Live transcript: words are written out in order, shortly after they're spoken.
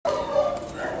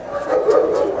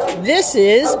This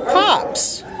is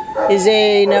Pops. His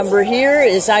ID number here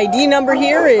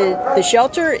at the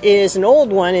shelter is an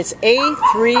old one. It's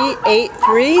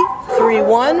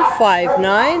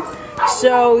A3833159.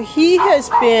 So he has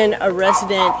been a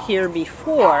resident here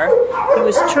before. He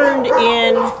was turned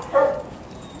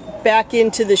back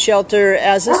into the shelter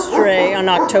as a stray on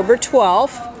October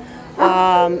 12th.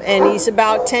 And he's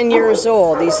about 10 years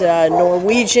old. He's a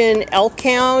Norwegian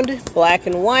Elkhound, black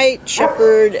and white,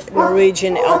 Shepherd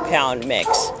Norwegian Elkhound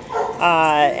mix.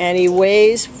 And he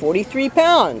weighs 43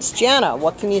 pounds. Jana,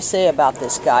 what can you say about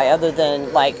this guy other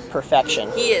than, like,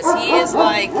 perfection? He is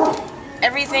like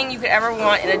everything you could ever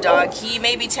want in a dog. He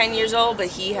may be 10 years old, but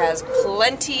he has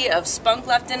plenty of spunk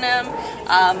left in him.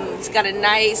 He's got a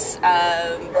nice,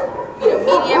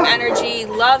 medium energy,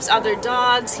 loves other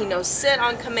dogs. He knows sit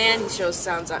on command. He shows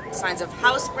signs of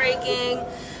housebreaking.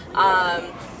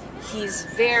 He's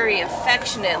very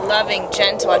affectionate, loving,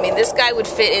 gentle. I mean, this guy would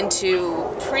fit into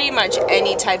pretty much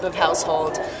any type of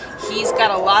household. He's got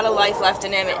a lot of life left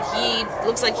in him. He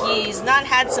looks like he's not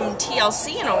had some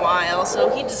TLC in a while, so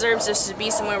he deserves just to be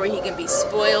somewhere where he can be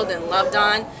spoiled and loved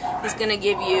on. He's going to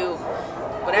give you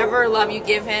whatever love you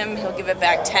give him, he'll give it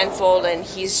back tenfold, and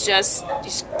he's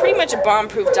pretty much a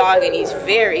bomb-proof dog, and he's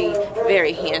very,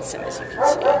 very handsome, as you can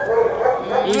see.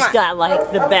 He's got,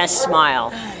 like, the best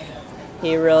smile.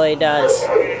 He really does.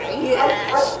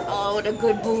 Yes. Oh, the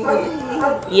good boy.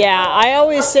 Yeah, I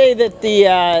always say that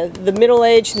the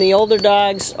middle-aged and the older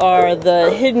dogs are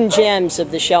the hidden gems of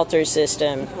the shelter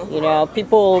system. You know,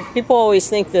 people always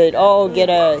think that, oh, get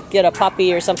a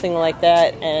puppy or something like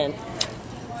that, and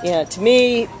you know, to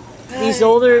me, these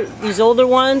older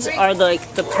ones are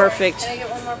like the perfect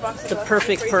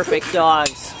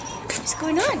dogs. What's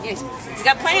going on? He's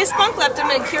got plenty of spunk left in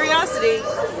him and curiosity.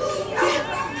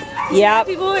 Yep.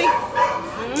 Happy boy.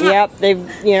 Yep.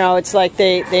 It's like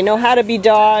they know how to be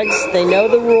dogs. They know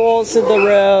the rules of the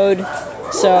road.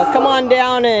 So come on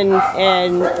down and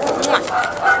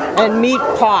meet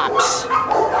Pops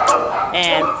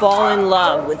and fall in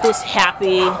love with this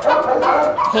happy,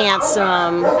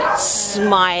 handsome,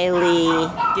 smiley,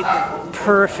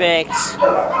 perfect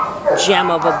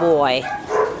gem of a boy.